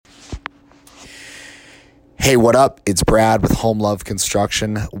Hey, what up? It's Brad with Home Love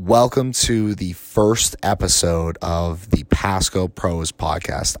Construction. Welcome to the first episode of the Pasco Pros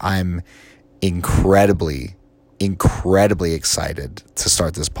podcast. I'm incredibly excited to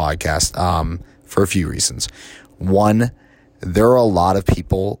start this podcast for a few reasons. One, there are a lot of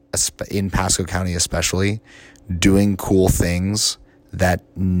people in Pasco County especially doing cool things that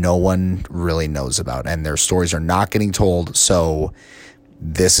no one really knows about, and their stories are not getting told. So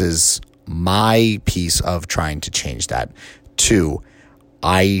this is my piece of trying to change that. Two,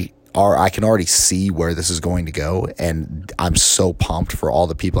 I can already see where this is going to go, and I'm so pumped for all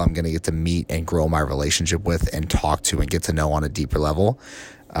the people I'm going to get to meet and grow my relationship with and talk to and get to know on a deeper level.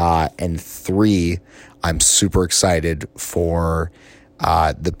 And three, I'm super excited for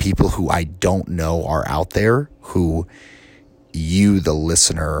the people who I don't know are out there, who you, the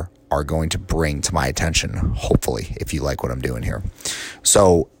listener, are going to bring to my attention, hopefully, if you like what I'm doing here.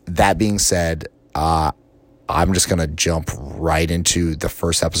 So that being said, I'm just going to jump right into the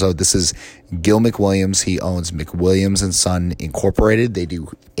first episode. This is Gil McWilliams. He owns McWilliams and Son Incorporated. They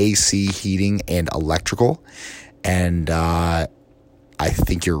do AC, heating, and electrical. And I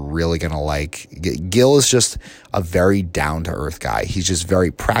think you're really going to like. Gil is just a very down-to-earth guy. He's just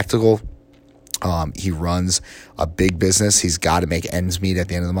very practical. He runs a big business. He's got to make ends meet at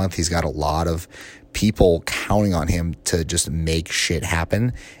the end of the month. He's got a lot of people counting on him to just make shit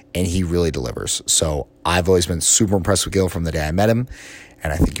happen, and he really delivers. So I've always been super impressed with Gil from the day I met him,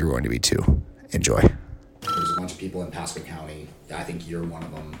 and I think you're going to be too. Enjoy. There's a bunch of people in Pasco County. I think you're one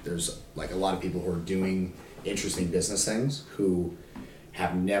of them. There's like a lot of people who are doing interesting business things who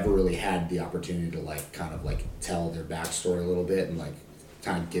have never really had the opportunity to like kind of like tell their backstory a little bit and like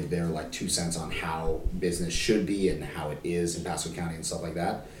kind of give their like 2 cents on how business should be and how it is in Pasco County and stuff like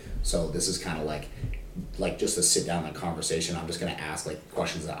that. So this is kind of like just a sit down like conversation. I'm just going to ask like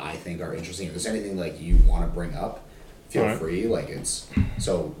questions that I think are interesting. If there's anything like you want to bring up, feel free. Like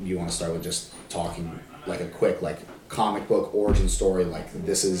so you want to start with just talking like a quick like comic book origin story. Like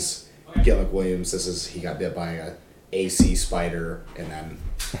this is Gil McWilliams. He got bit by a AC spider and then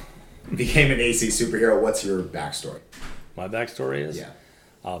became an AC superhero. What's your backstory? My backstory is?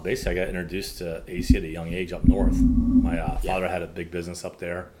 Yeah. Basically, I got introduced to AC at a young age up north. My father had a big business up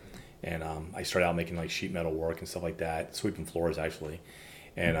there, and I started out making like sheet metal work and stuff like that, sweeping floors actually.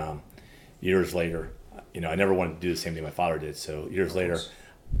 And years later, I never wanted to do the same thing my father did. So years later,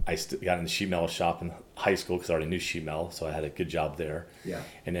 I got in the sheet metal shop in high school because I already knew sheet metal, so I had a good job there. Yeah.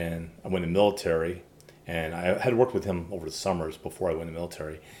 And then I went in the military, and I had worked with him over the summers before I went in the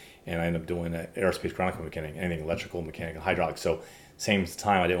military, and I ended up doing aerospace ground mechanic, anything electrical, mechanical, hydraulic. So same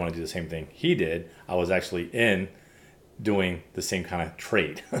time, I didn't want to do the same thing he did. I was actually in doing the same kind of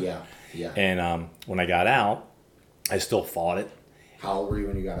trade. Yeah. And when I got out, I still fought it. How old were you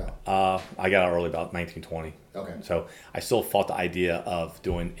when you got out? I got out early, about 19, 20. Okay. So I still fought the idea of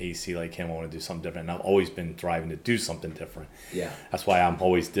doing AC like him. I want to do something different. And I've always been driving to do something different. Yeah. That's why I'm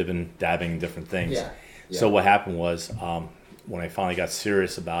always dabbing in different things. Yeah. So what happened was, when I finally got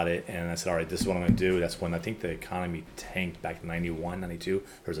serious about it and I said, all right, this is what I'm going to do, that's when I think the economy tanked back in 91, 92. There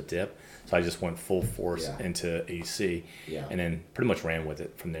was a dip. So I just went full force into AC and then pretty much ran with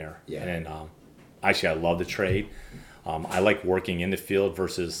it from there. Yeah. And then actually I love the trade. I like working in the field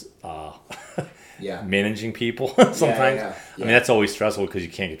versus managing people sometimes. Yeah. I mean, that's always stressful because you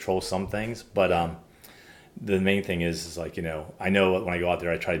can't control some things. But the main thing is like, I know when I go out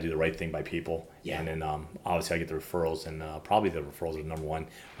there, I try to do the right thing by people. Yeah. And then obviously I get the referrals, and probably the referrals are number one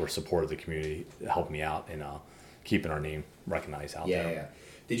or support of the community, helping me out and keeping our name recognized out there. Yeah.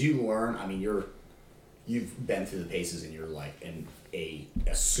 Did you learn? I mean, you've been through the paces, and you're like a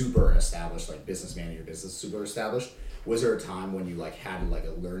super established like businessman in your business, super established. Was there a time when you like had like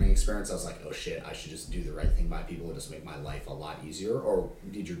a learning experience? I was like, oh shit, I should just do the right thing by people and just make my life a lot easier. Or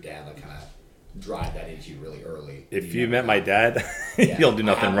did your dad like kind of drive that into you really early? If you met my dad, you'll do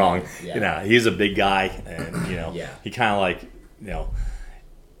nothing wrong. Yeah. He's a big guy, and he kind of like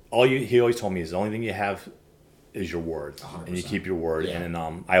he always told me is the only thing you have is your word, 100%. And you keep your word. Yeah. And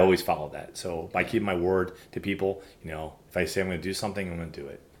then I always follow that. So by keeping my word to people, if I say I'm going to do something, I'm going to do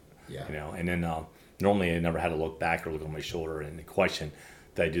it. Yeah. And then normally I never had to look back or look on my shoulder and question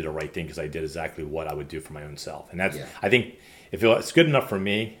that I do the right thing because I did exactly what I would do for my own self. And that's I think if it's good enough for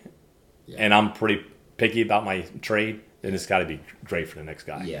me. Yeah. And I'm pretty picky about my trade, then it's got to be great for the next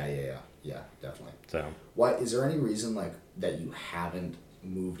guy. Yeah, definitely. So, why is there any reason like that you haven't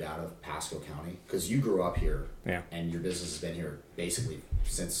moved out of Pasco County? Because you grew up here, and your business has been here basically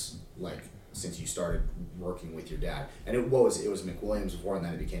since you started working with your dad. And it was McWilliams before, and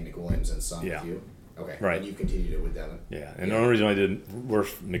then it became McWilliams and Son with you. Okay. Right. And you continued it with Devin. Yeah. And the only reason I did work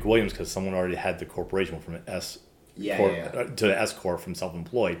for McWilliams because someone already had the corporation from an S corp to the S corp from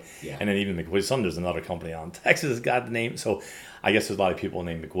self-employed. Yeah. And then even McWilliams, there's another company out in Texas that's got the name. So I guess there's a lot of people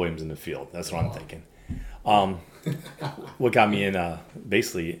named McWilliams in the field. That's what I'm thinking. What got me in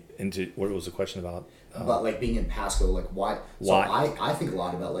basically into what was the question about? About like being in Pasco, like why? So I think a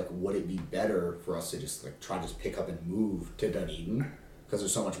lot about like would it be better for us to just like try to just pick up and move to Dunedin because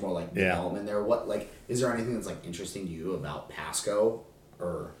there's so much more like development there. What like is there anything that's like interesting to you about Pasco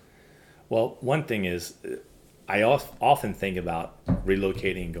or? Well, one thing is I often think about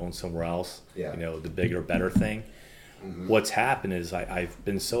relocating and going somewhere else. Yeah. The bigger, better thing. Mm-hmm. What's happened is I've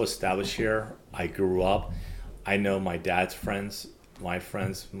been so established here. I grew up. I know my dad's friends, my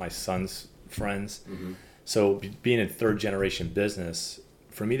son's friends. Mm-hmm. So being a third generation business,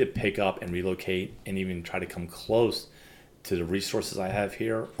 for me to pick up and relocate and even try to come close to the resources I have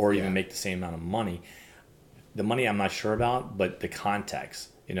here or even make the same amount of money, the money I'm not sure about, but the context,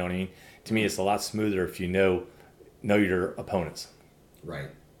 you know what I mean? To me, it's a lot smoother if you know your opponents.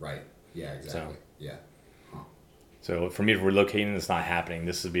 Right. Yeah, exactly. So for me, relocating, it's not happening.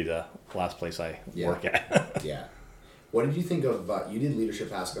 This would be the last place I work at. Yeah. What did you think of, you did Leadership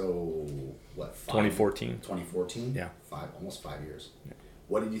Pasco, 2014. 2014? Yeah. Almost 5 years. Yeah.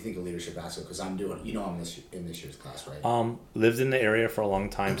 What did you think of Leadership Pasco? Because I'm in this year's class, right? Lived in the area for a long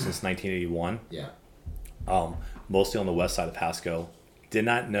time, since 1981. Yeah. Mostly on the west side of Pasco. Did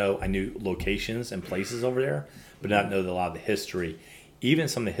not know, I knew locations and places over there, but did not know a lot of the history. Even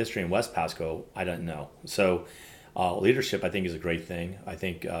some of the history in West Pasco, I didn't know. So leadership, I think, is a great thing. I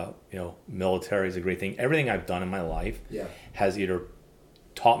think, military is a great thing. Everything I've done in my life has either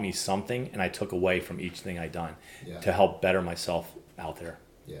taught me something and I took away from each thing I've done to help better myself out there.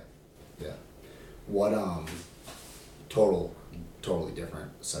 Yeah. What, totally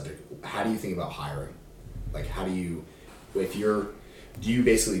different subject. How do you think about hiring? Like, do you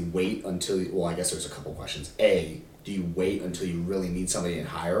basically wait until, well, I guess there's a couple questions. A, do you wait until you really need somebody and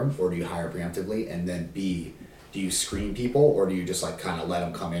hire them, or do you hire preemptively? And then B, do you screen people, or do you just like kind of let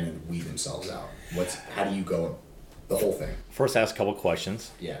them come in and weed themselves out? How do you go the whole thing? First, ask a couple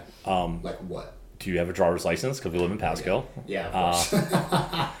questions. Yeah. Like what? Do you have a driver's license? Because we live in Pasco. Yeah, of course.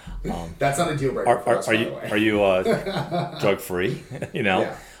 That's not a deal breaker for us, by the way. Are you drug free?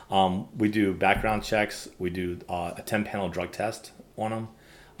 Yeah. We do background checks. We do a 10-panel drug test on them.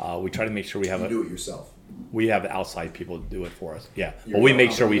 We try to make sure we have. You do it yourself. We have outside people do it for us. Yeah. Well, we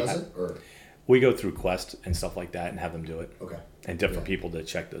make sure we have. We go through Quest and stuff like that and have them do it. Okay. And different people to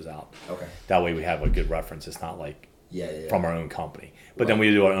check those out. Okay. That way we have a good reference. It's not like from our own company. But then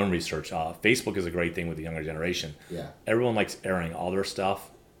we do our own research. Facebook is a great thing with the younger generation. Yeah. Everyone likes airing all their stuff.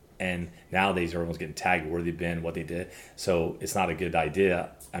 And nowadays everyone's getting tagged where they've been, what they did. So it's not a good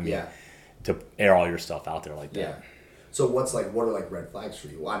idea, to air all your stuff out there like that. Yeah. So what are red flags for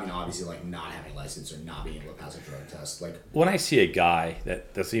you? Well, I mean, obviously not having a license or not being able to pass a drug test. Like when I see a guy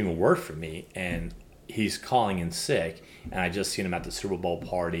that doesn't even work for me and he's calling in sick, and I just seen him at the Super Bowl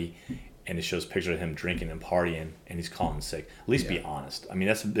party, and it shows pictures of him drinking and partying, and he's calling sick. At least be honest. I mean,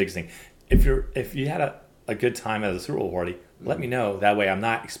 that's the biggest thing. If you had a good time at the Super Bowl party, let me know. That way, I'm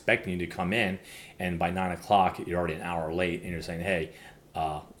not expecting you to come in, and by 9:00 you're already an hour late, and you're saying, "Hey,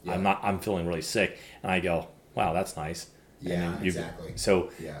 I'm feeling really sick," and I go, "Wow, that's nice." Yeah, exactly.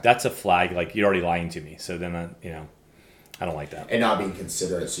 So that's a flag. Like you're already lying to me. So then I don't like that. And not being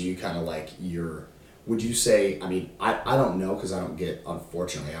considerate. So you kind of would you say? I mean, I don't know because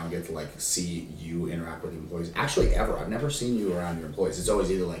unfortunately, I don't get to see you interact with the employees. Actually, ever. I've never seen you around your employees. It's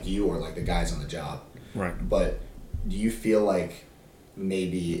always either you or the guys on the job. Right. But do you feel like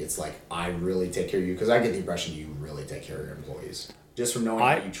maybe it's I really take care of you? Because I get the impression you really take care of your employees. Just from knowing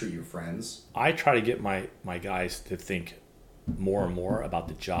how you treat your friends. I try to get my guys to think more and more about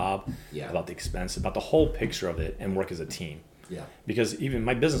the job, about the expense, about the whole picture of it, and work as a team. Yeah. Because even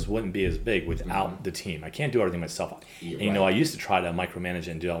my business wouldn't be as big without the team. I can't do everything myself. And, I used to try to micromanage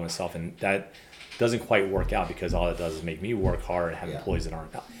and do it all myself, and that doesn't quite work out because all it does is make me work hard and have employees that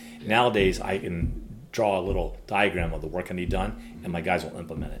aren't. Nowadays, I can draw a little diagram of the work I need done, and my guys will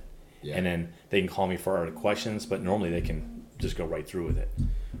implement it. Yeah. And then they can call me for other questions, but normally they can just go right through with it.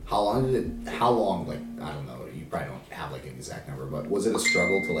 How long, I don't know, you probably don't have an exact number, but was it a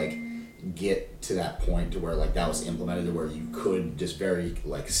struggle to get to that point to where that was implemented to where you could just very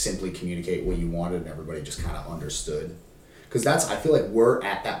simply communicate what you wanted and everybody just kind of understood? Because I feel we're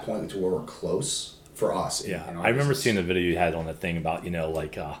at that point to where we're close for us. Yeah, I remember seeing the video you had on the thing about,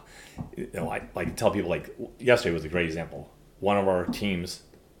 I tell people yesterday was a great example. One of our teams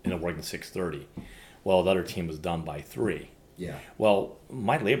ended up working 6:30. Well, the other team was done by 3. Yeah. Well,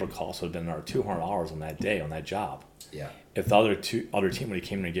 my labor costs would have been another $200 on that day on that job. Yeah. If the other team would have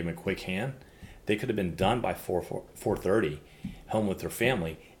came in and gave them a quick hand, they could have been done by 4:30, home with their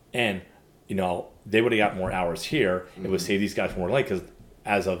family, and they would have got more hours here. It would save these guys more late because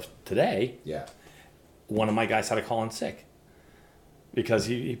as of today, one of my guys had to call in sick because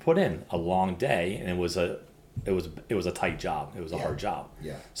he put in a long day and it was a tight job. It was a hard job.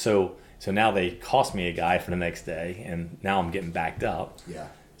 Yeah. So now they cost me a guy for the next day, and now I'm getting backed up. Yeah.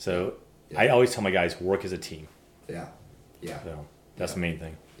 So I always tell my guys, work as a team. Yeah. Yeah. So that's the main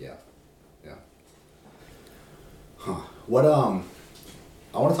thing. Yeah. Yeah. Huh. What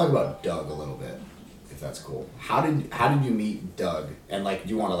I want to talk about Doug a little bit, if that's cool. How did you meet Doug? And do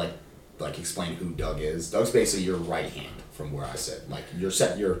you want to like explain who Doug is? Doug's basically your right hand from where I sit. Like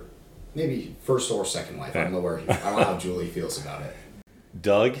you're maybe first or second wife. I don't know I don't know how Julie feels about it.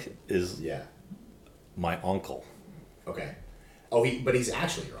 Doug is my uncle. Okay. Oh, but he's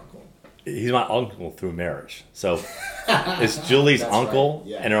actually your uncle. He's my uncle through marriage. So it's Julie's uncle,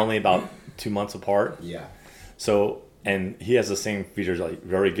 right. And they're only about 2 months apart. Yeah. So, and he has the same features, like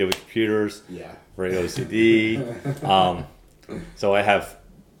very good with computers. Yeah. Very OCD. So I have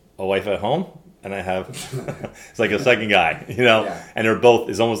a wife at home, and I have it's like a second guy, and they're both.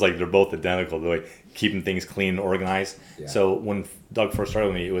 It's almost like they're both identical. The way keeping things clean and organized. Yeah. So when Doug first started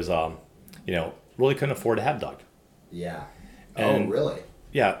with me, it was really couldn't afford to have Doug. Yeah. And, oh, really?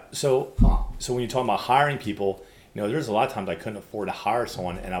 Yeah. So so when you talk about hiring people, there's a lot of times I couldn't afford to hire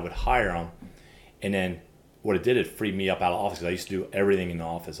someone, and I would hire them, and then what it did, it freed me up out of office because I used to do everything in the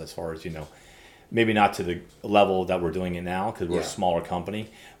office as far as maybe not to the level that we're doing it now because we're a smaller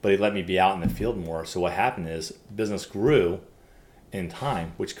company, but it let me be out in the field more. So what happened is business grew in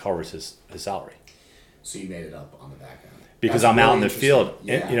time, which covers his salary. So you made it up on the back end. Because I'm out in the field.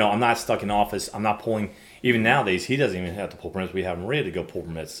 Yeah. And, I'm not stuck in office. I'm not pulling. Even nowadays, he doesn't even have to pull permits. We have him ready to go pull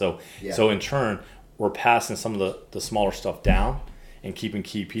permits. So in turn, we're passing some of the smaller stuff down and keeping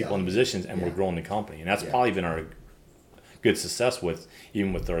key people in positions, and we're growing the company. And that's probably been our good success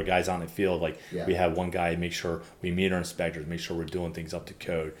even with our guys out in the field. We have one guy make sure we meet our inspectors, make sure we're doing things up to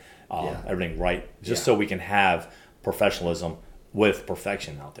code, everything right, just so we can have professionalism with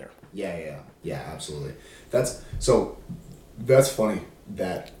perfection out there. Yeah, absolutely. That's funny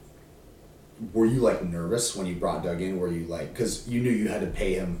that. Were you nervous when you brought Doug in? Were you because you knew you had to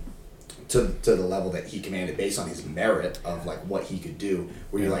pay him to the level that he commanded based on his merit of what he could do?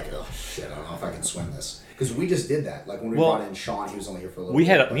 Were you oh shit, I don't know if I can swim this? Because we just did that. When we brought in Sean, he was only here for a little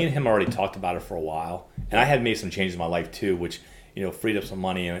bit. Me and him already talked about it for a while, and I had made some changes in my life too, which freed up some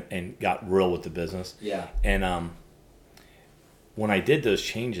money and got real with the business. Yeah. And when I did those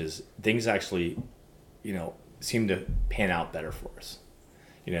changes, things actually seemed to pan out better for us.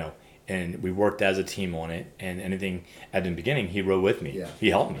 And we worked as a team on it, and anything at the beginning, he rode with me. Yeah. He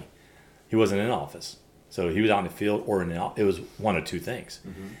helped me. He wasn't in office. So he was out in the field or it was one of two things.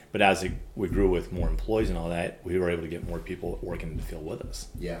 Mm-hmm. But as we grew with more employees and all that, we were able to get more people working in the field with us.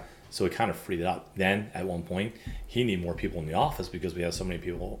 Yeah. So it kind of freed it up. Then, at one point, he needed more people in the office because we have so many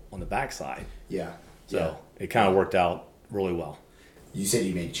people on the backside. Yeah. So it kind of worked out really well. You said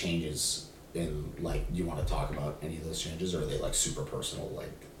you made changes in, do you want to talk about any of those changes, or are they, super personal,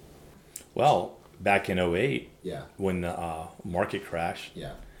 Well, back in 2008, yeah, when the market crashed,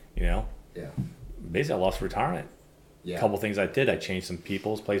 yeah, basically I lost retirement. Yeah. A couple things I did. I changed some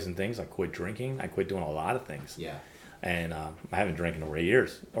people's places and things. I quit drinking. I quit doing a lot of things. Yeah. And I haven't drank in over 8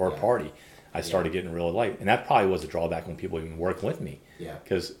 years or a party. I started getting really light. And that probably was a drawback when people even work with me. Yeah.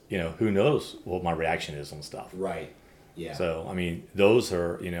 Because, who knows what my reaction is on stuff. Right. Yeah. So, those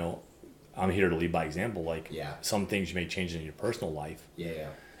are, I'm here to lead by example. Some things you may change in your personal life. Yeah.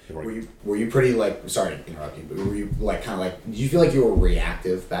 Were you pretty sorry to interrupt you, but were you did you feel like you were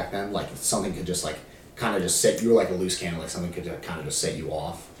reactive back then? Something could just kind of just set you were a loose cannon, something could kind of just set you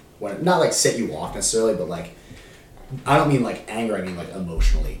off. Not set you off necessarily, but I don't mean anger, I mean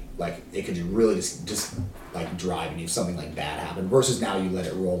emotionally. It could really just drive you if something bad happened versus now you let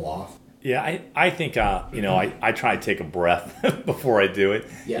it roll off. Yeah, I think I try to take a breath before I do it.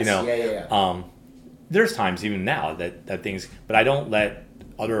 Yes. Yeah. There's times even now that things, but I don't let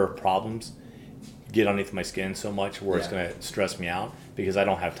other problems get underneath my skin so much where it's going to stress me out because I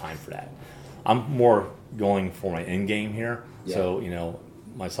don't have time for that. I'm more going for my end game here. Yeah. So,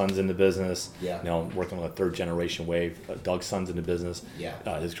 my son's in the business. Yeah. I'm working on a third generation wave. Doug's son's in the business. Yeah.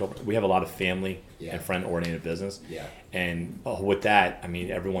 We have a lot of family and friend oriented business. Yeah. And with that,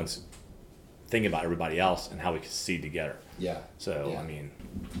 everyone's thinking about everybody else and how we can succeed together. Yeah. So,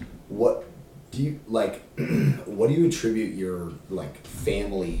 what do you what do you attribute your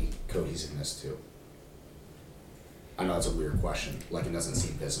family cohesiveness to? I know that's a weird question. Like, it doesn't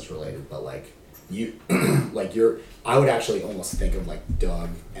seem business related, but like you, like I would actually almost think of like Doug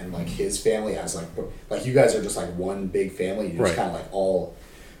and like his family as like you guys are just like one big family. You're just kind of like all.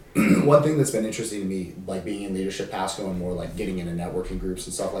 One thing that's been interesting to me, like being in leadership Pasco and more like getting into networking groups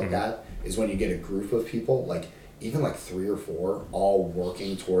and stuff like that, is when you get a group of people, like even like 3 or 4, all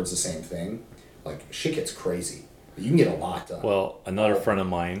working towards the same thing, like shit gets crazy. But you can get a lot done. Well, another friend of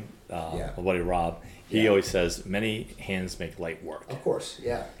mine, my buddy Rob, he always says, many hands make light work. Of course,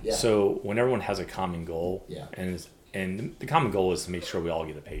 yeah. So when everyone has a common goal, and the common goal is to make sure we all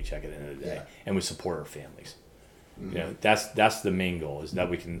get a paycheck at the end of the day, and we support our families. You know, that's the main goal, is that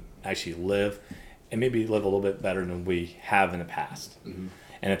we can actually live and maybe live a little bit better than we have in the past.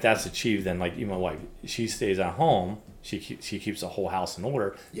 And if that's achieved, then like even my wife, she stays at home, she keeps the whole house in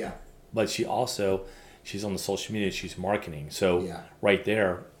order. Yeah. But she's on the social media, she's marketing. So right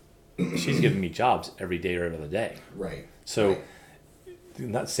there, she's giving me jobs every day or every other day. Right. So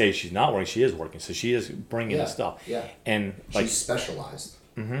not to say she's not working, she is working. So she is bringing the stuff. Yeah. And like she's specialized.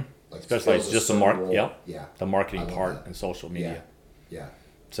 Like specialized just the the marketing part and social media. Yeah.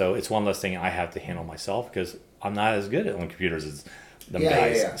 So it's one less thing I have to handle myself because I'm not as good on computers as them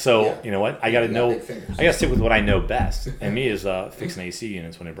guys. So you know what? I got to know. I got to stick with what I know best. And me is fixing AC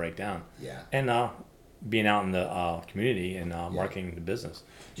units when they break down. Yeah. And being out in the community and marketing the business.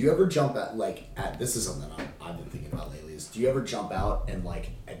 Do you ever jump this is something I've been thinking about lately, is do you ever jump out and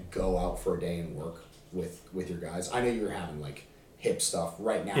go out for a day and work with your guys? I know you're having like hip stuff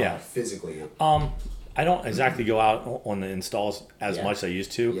right now, like physically. I don't exactly go out on the installs as much as I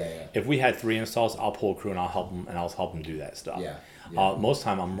used to. If we had 3 installs, I'll pull a crew and I'll help them do that stuff. Most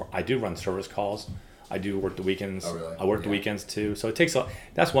of the time I do run service calls. I do work the weekends. Oh, really? I work the weekends too. So it takes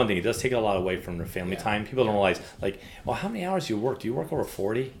that's one thing. It does take a lot away from their family time. People don't realize, like, well, how many hours do you work? Do you work over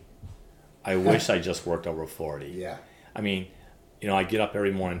 40? I wish I just worked over 40. Yeah. I mean, you know, I get up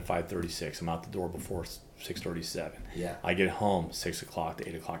every morning 5:36. I'm out the door before 6:37. Yeah. I get home 6 o'clock to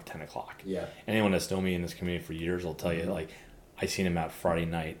 8 o'clock, 10 o'clock. Yeah. Anyone that's known me in this community for years will tell you, like, I seen him out Friday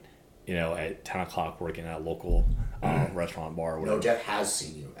night, you know, at 10 o'clock working at a local restaurant, bar, or whatever. No, Jeff has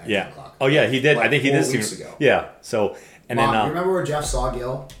seen you at 10 o'clock. Oh, yeah, he did. I think he did see me. Ago. Yeah. So, and Mom, then... you remember where Jeff saw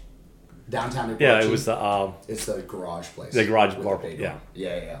Gil? Downtown New York? Yeah, it was the... it's the garage place. The garage bar. Yeah.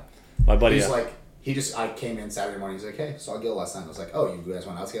 Yeah. My buddy... He's like... I came in Saturday morning, he's like, hey, saw Gil last night. I was like, oh, you guys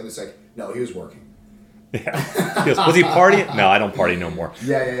went out together? He's like, no, he was working. Yeah. He goes, was he partying? No, I don't party no more.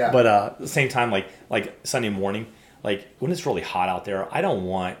 Yeah. But at the same time, like Sunday morning, like when it's really hot out there, I don't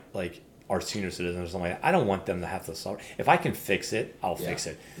want like our senior citizens or something like that, I don't want them to have to suffer. If I can fix it, I'll fix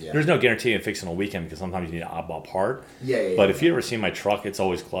it. Yeah. There's no guarantee of fixing a weekend because sometimes you need an oddball part. But if you ever see my truck, it's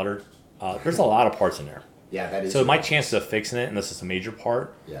always cluttered. There's a lot of parts in there. Yeah, that is. So my chances of fixing it, unless it's a major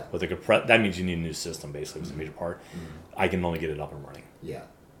part, with a that means you need a new system. Basically, if it's a major part, I can only get it up and running. Yeah.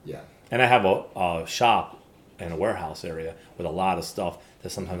 And I have a shop and a warehouse area with a lot of stuff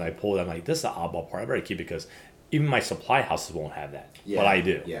that sometimes I pull. I'm like, this is an oddball part. I better keep it because even my supply houses won't have that. But I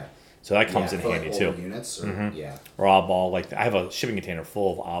do. Yeah. So that comes in handy too. Units or, or oddball. Like I have a shipping container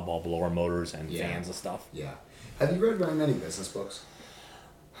full of oddball blower motors and fans and stuff. Yeah. Have you read very many business books?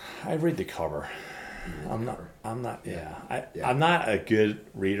 I read the cover. I'm not. I'm not a good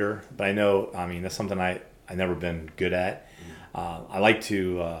reader, but I know. I mean, that's something I've never been good at. I like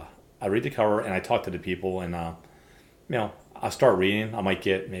to. I read the cover and I talk to the people, and I'll start reading. I might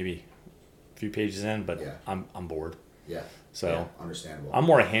get maybe a few pages in, but I'm bored. Yeah. So understandable. I'm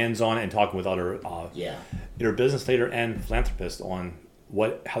more hands-on and talking with other either business leader and philanthropist on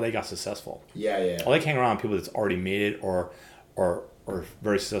how they got successful. I like hanging around people that's already made it or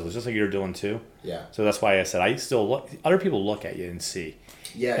very successful, just like you're doing too. Yeah. So that's why I said I still look. Other people look at you and see.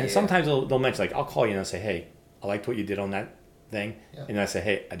 And sometimes they'll mention, like, I'll call you and I'll say, hey, I liked what you did on that thing, and I say,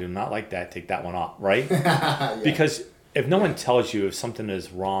 hey, I do not like that. Take that one off, right? Because if no one tells you if something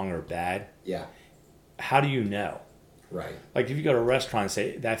is wrong or bad, how do you know? Right. Like if you go to a restaurant and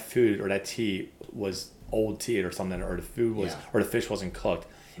say that food or that tea was old tea or something, or the food was or the fish wasn't cooked.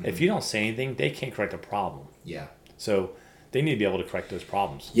 If you don't say anything, they can't correct a problem. Yeah. So they need to be able to correct those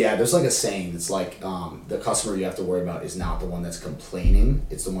problems. Yeah, there's like a saying. It's like the customer you have to worry about is not the one that's complaining.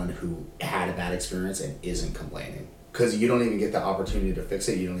 It's the one who had a bad experience and isn't complaining. Because you don't even get the opportunity to fix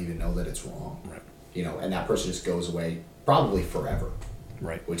it. You don't even know that it's wrong. Right. You know, and that person just goes away probably forever.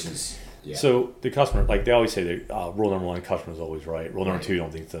 Right. Which is... Yeah. So the customer, like they always say, rule number 1, customer is always right. Rule number 2, you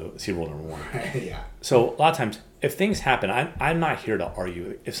don't think so. See rule number 1. Yeah. So a lot of times, if things happen, I'm not here to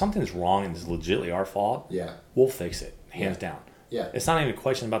argue. If something's wrong and it's legitimately our fault, we'll fix it, hands down. Yeah. It's not even a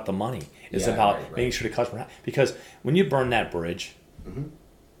question about the money. It's about making sure the customer... Because when you burn that bridge,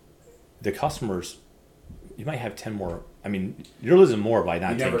 the customers, you might have 10 more. I mean, you're losing more by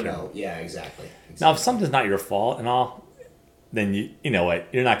not taking care. You never know. Yeah, exactly. Now, if something's not your fault and all, then you know what,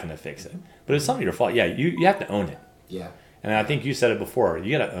 you're not going to fix it. But if it's something your fault, yeah, you have to own it. Yeah. And I think you said it before.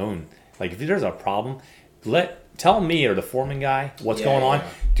 You got to own. Like if there's a problem, tell me or the foreman guy what's going on.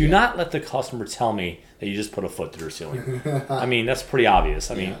 Do not let the customer tell me that you just put a foot through their ceiling. I mean, that's pretty obvious.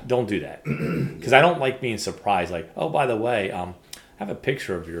 I mean, don't do that. Because I don't like being surprised. Like, oh, by the way, I have a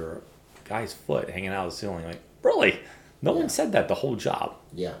picture of your guy's foot hanging out of the ceiling. Like, really? No one said that the whole job.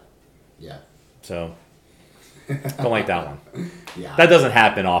 Yeah. Yeah. So, don't like that one. Yeah. That doesn't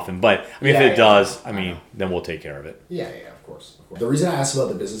happen often. But, I mean, if it does, I mean, then we'll take care of it. Yeah, of course. The reason I asked about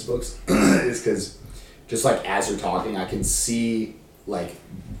the business books is because just like as you're talking, I can see like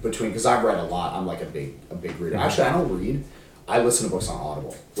because I've read a lot. I'm like a big reader. Actually, I don't read. I listen to books on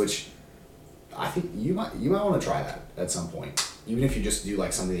Audible, which I think you might want to try that at some point. Even if you just do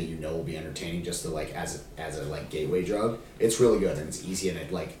like something that you know will be entertaining, just to like as a like gateway drug, it's really good and it's easy and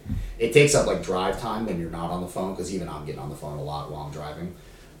it takes up like drive time when you're not on the phone, because even I'm getting on the phone a lot while I'm driving,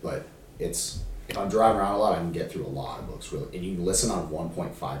 but if I'm driving around a lot, I can get through a lot of books really, and you can listen on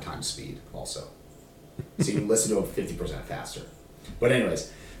 1.5 times speed also, so you can listen to them 50% faster. But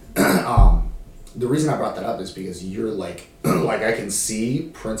anyways, the reason I brought that up is because you're like I can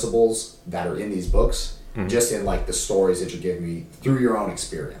see principles that are in these books. Just in like the stories that you're giving me through your own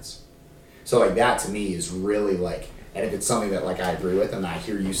experience. So like that to me is really like, and if it's something that like I agree with and I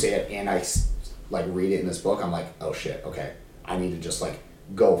hear you say it and I like read it in this book, I'm like, oh shit, okay, I need to just like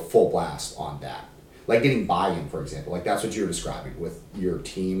go full blast on that. Like getting buy-in, for example, like that's what you're describing with your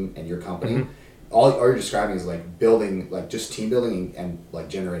team and your company. All you're describing is like building, like just team building and like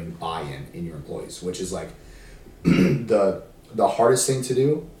generating buy-in in your employees, which is like the hardest thing to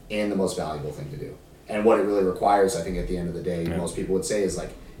do and the most valuable thing to do. And what it really requires, I think at the end of the day, most people would say is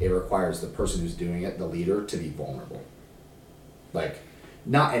like, it requires the person who's doing it, the leader, to be vulnerable. Like,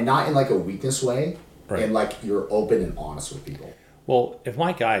 not in like a weakness way, and like you're open and honest with people. Well, if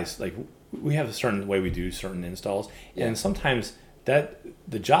my guys, like, we have a certain way we do certain installs, and sometimes that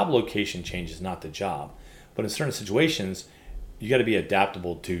the job location changes, not the job. But in certain situations, you got to be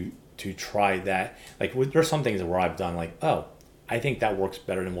adaptable to try that. Like, there's some things where I've done like, oh, I think that works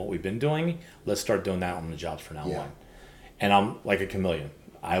better than what we've been doing. Let's start doing that on the jobs from now on. And I'm like a chameleon.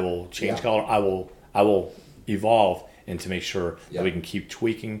 I will change color. I will evolve and to make sure that we can keep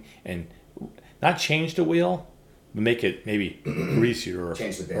tweaking and not change the wheel, but make it maybe greasier or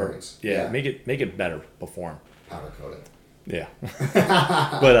change the bearings. Make it better perform. Powder coat it. Yeah.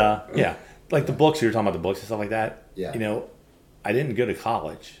 But like the books, you were talking about the books and stuff like that. Yeah. You know, I didn't go to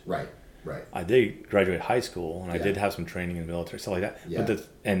college. Right. I did graduate high school, and I did have some training in the military, stuff like that. Yeah. But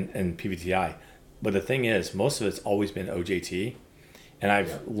and PVTI. But the thing is, most of it's always been OJT, and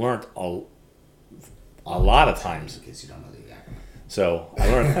I've learned a lot of times. In case you don't know the acronym. So I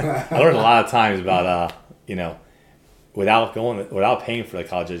learned a lot of times about without paying for the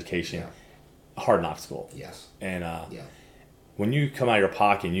college education, hard knock school. Yes. And when you come out of your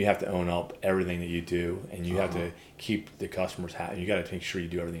pocket and you have to own up everything that you do, and you have to keep the customers happy, you got to make sure you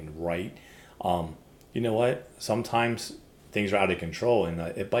do everything right. You know what? Sometimes things are out of control and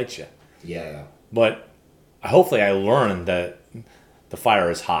it bites you. Yeah. But hopefully I learned that the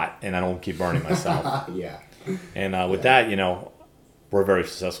fire is hot and I don't keep burning myself. And with that, we're very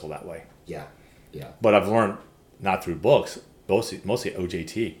successful that way. Yeah. But I've learned not through books, mostly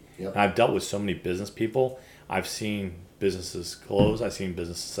OJT. Yep. And I've dealt with so many business people. I've seen businesses close. I've seen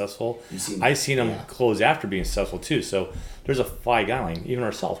business successful. I've seen them close after being successful too. So there's a fine guideline. Even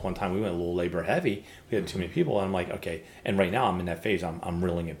ourselves, one time we went a little labor heavy. We had too many people, and I'm like, okay. And right now I'm in that phase. I'm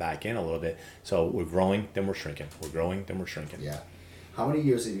reeling it back in a little bit. So we're growing, then we're shrinking. We're growing, then we're shrinking. Yeah. How many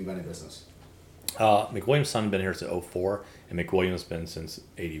years have you been in business? McWilliams' son been here since 2004, and McWilliams been since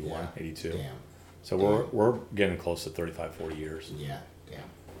 81, 82. Damn. So we're getting close to 35, 40 years. Yeah. Damn.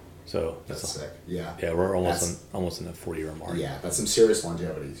 So that's sick. Yeah. Yeah, we're almost in the 40-year mark. Yeah, that's some serious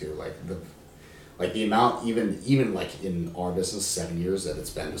longevity too. Like the amount, even like in our business, 7 years that it's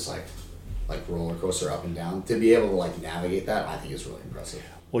been just like roller coaster up and down. To be able to like navigate that, I think is really impressive.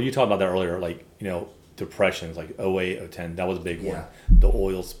 Well, you talked about that earlier, like depressions, like 08, 010, that was a big one. Yeah. The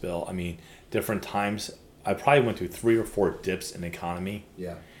oil spill. I mean, different times. I probably went through 3 or 4 dips in the economy.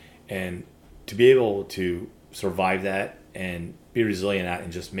 Yeah. And to be able to survive that and be resilient at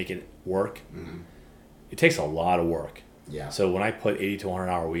and just make it work, it takes a lot of work. Yeah. So when I put 80 to 100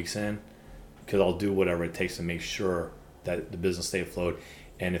 hour weeks in, because I'll do whatever it takes to make sure that the business stay afloat,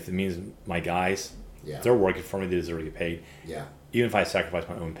 and if it means my guys, if they're working for me, they deserve to get paid. Yeah. Even if I sacrifice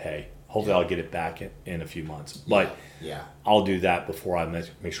my own pay, hopefully I'll get it back in a few months. But I'll do that before I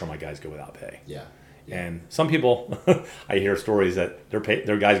make sure my guys go without pay. Yeah. And some people, I hear stories that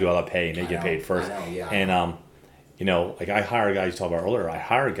their guys go out of pay and they get paid first. I know, yeah. And like I hire guys you talked about earlier. I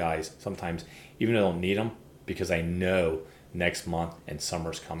hire guys sometimes even though I don't need them because I know next month and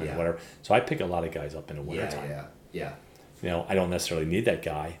summer's coming or whatever. So I pick a lot of guys up in the wintertime. Yeah. I don't necessarily need that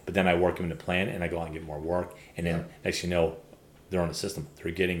guy, but then I work him in the plan and I go out and get more work. And then next they're on the system.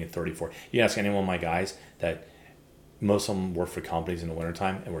 They're getting a 34. You ask any one of my guys that most of them work for companies in the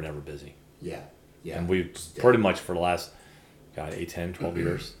wintertime and we're never busy. Yeah. And we've pretty much for the last, 8, 10, 12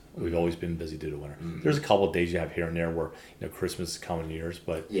 years, we've always been busy due to winter. There's a couple of days you have here and there where, Christmas is coming in years,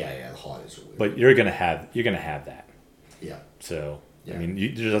 but the holidays are weird. But you're gonna have that. Yeah. So, I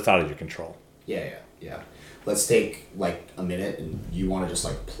mean, that's out of your control. Yeah. Let's take like a minute and you want to just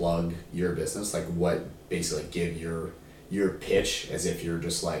like plug your business, like what basically give your pitch as if you're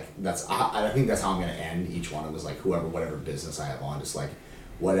just like, I think that's how I'm going to end each one of them is like whatever business I have on, just like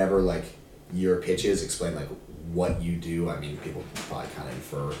whatever like your pitch is, explain like what you do. I mean, people probably kind of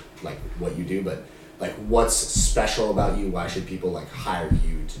infer like what you do, but like what's special about you? Why should people like hire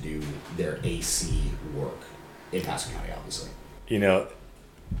you to do their AC work in Pasco County, obviously?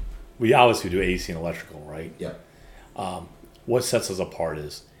 We obviously do AC and electrical, right? Yep. What sets us apart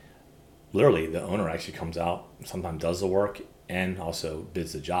is literally the owner actually comes out, sometimes does the work, and also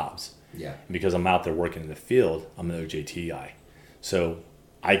bids the jobs. Yeah. And because I'm out there working in the field, I'm an OJT guy. So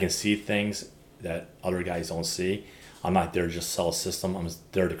I can see things that other guys don't see. I'm not there to just sell a system. I'm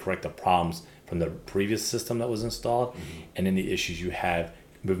there to correct the problems from the previous system that was installed and then the issues you have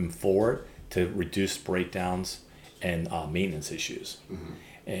moving forward to reduce breakdowns and maintenance issues.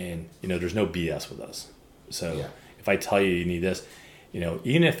 And, there's no BS with us. So if I tell you need this,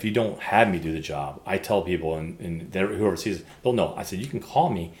 even if you don't have me do the job, I tell people and whoever sees it, they'll know. I said, you can call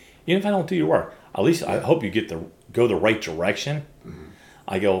me, even if I don't do your work. At least I hope you go the right direction.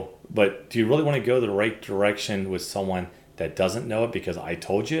 I go, but do you really want to go the right direction with someone that doesn't know it because I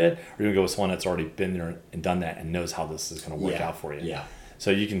told you it? Or you going to go with someone that's already been there and done that and knows how this is going to work out for you? Yeah.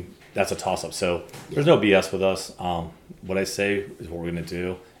 So that's a toss-up. So there's no BS with us. What I say is what we're going to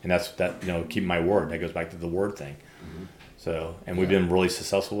do. And that's keep my word. That goes back to the word thing. So, and we've been really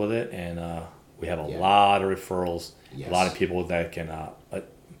successful with it. And we have a lot of referrals, a lot of people that can,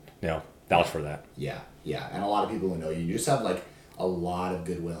 vouch for that. Yeah. And a lot of people who know you. You just have like a lot of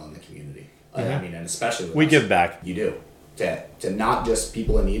goodwill in the community. I mean, and especially with we give back. You do. To not just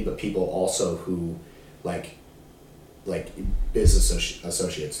people in need, but people also who like business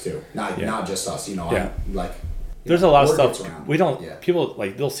associates too. Not just us, I'm like there's a lot of stuff we don't people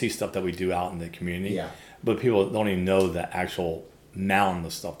like they'll see stuff that we do out in the community. But people don't even know the actual mountain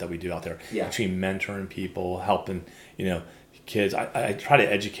of stuff that we do out there. Between mentoring people, helping, kids. I try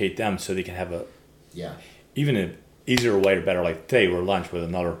to educate them so they can have even an easier way or better. Like today we're lunch with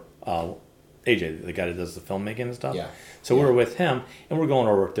another AJ, the guy that does the filmmaking and stuff. So we were with him, and we're going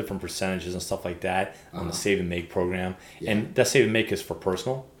over different percentages and stuff like that on the Save and Make program. And that Save and Make is for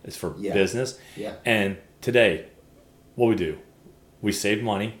personal, it's for business. And today, what we do, we save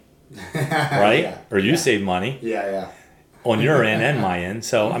money, right? Or you save money. On your end and my end.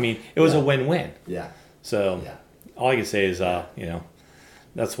 So, I mean, it was a win-win. So, all I can say is,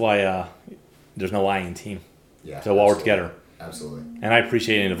 that's why there's no I in team. So, we'll work together. Absolutely. And I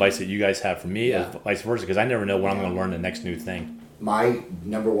appreciate any advice that you guys have for me as vice versa, because I never know when I'm going to learn the next new thing. My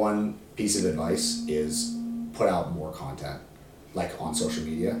number one piece of advice is put out more content, like on social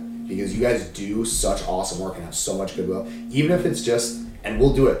media, because you guys do such awesome work and have so much goodwill. Even if it's just, and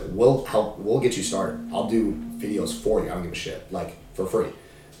we'll do it, we'll get you started. I'll do videos for you. I don't give a shit, like for free.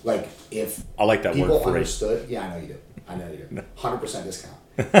 Like if I like that people word, free. Understood, I know you do. 100% discount.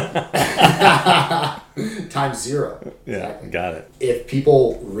 Times 0. Exactly. Got it. If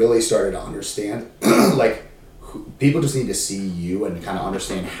people really started to understand, like people just need to see you and kind of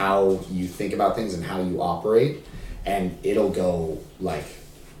understand how you think about things and how you operate, and it'll just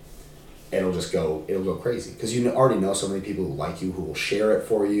go crazy because you already know so many people who like you, who will share it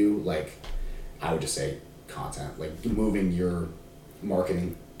for you. Like I would just say content, like moving your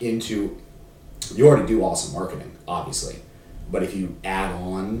marketing into, you already do awesome marketing, obviously. But if you add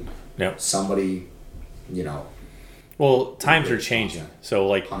on somebody, well, times are changing. So,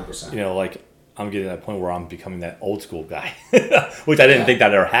 like, 100%. Like I'm getting to that point where I'm becoming that old school guy, which I didn't think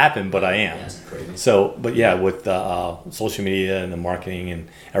that ever happened, but I am. Yeah, it's crazy. So, but with social media and the marketing and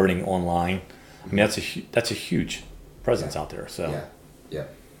everything online, I mean, that's a huge presence out there. So,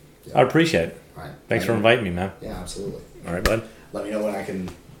 I appreciate it. All right. Thanks for inviting me, man. Yeah, absolutely. All right, bud. Let me know when I can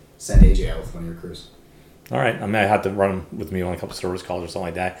send AJ out with one of your crews. All right. I mean, I have to run with me on a couple service calls or something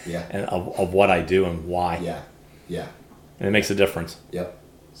like that. Yeah. And of what I do and why. Yeah. And it makes a difference. Yep.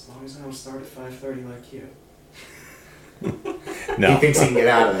 As long as I don't start at 5:30 like you. No. He thinks he can get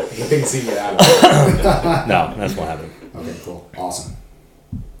out of it. No, that's what happened. Okay, cool. Awesome.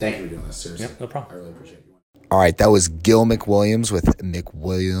 Thank you for doing this, seriously. Yep, no problem. I really appreciate you. All right, that was Gil McWilliams with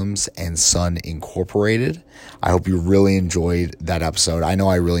McWilliams and Son Incorporated. I hope you really enjoyed that episode. I know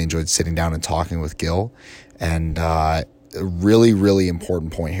I really enjoyed sitting down and talking with Gil. And a really, really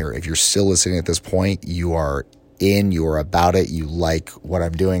important point here. If you're still listening at this point, you are in, you are about it, you like what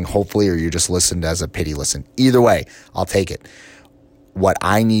I'm doing, hopefully, or you just listened as a pity listen. Either way, I'll take it. What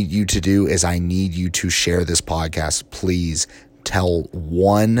I need you to do is I need you to share this podcast. Please tell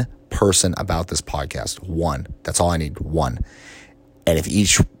one person about this podcast. One. That's all I need. One. And if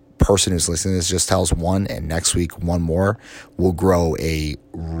each person who's listening to this just tells one, and next week one more, we'll grow a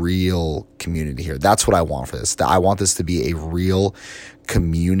real community here. That's what I want for this. I want this to be a real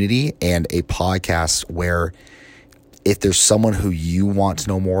community and a podcast where if there's someone who you want to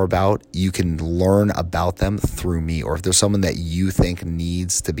know more about, you can learn about them through me. Or if there's someone that you think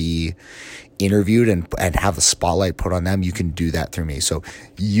needs to be interviewed and have the spotlight put on them, you can do that through me. So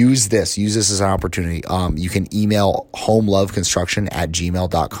use this as an opportunity. You can email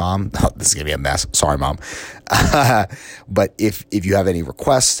homeloveconstruction@gmail.com. Oh, this is going to be a mess. Sorry, Mom. But if you have any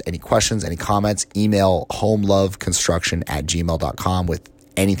requests, any questions, any comments, email homeloveconstruction@gmail.com with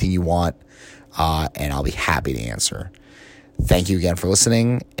anything you want. And I'll be happy to answer. Thank you again for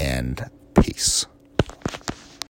listening, and peace.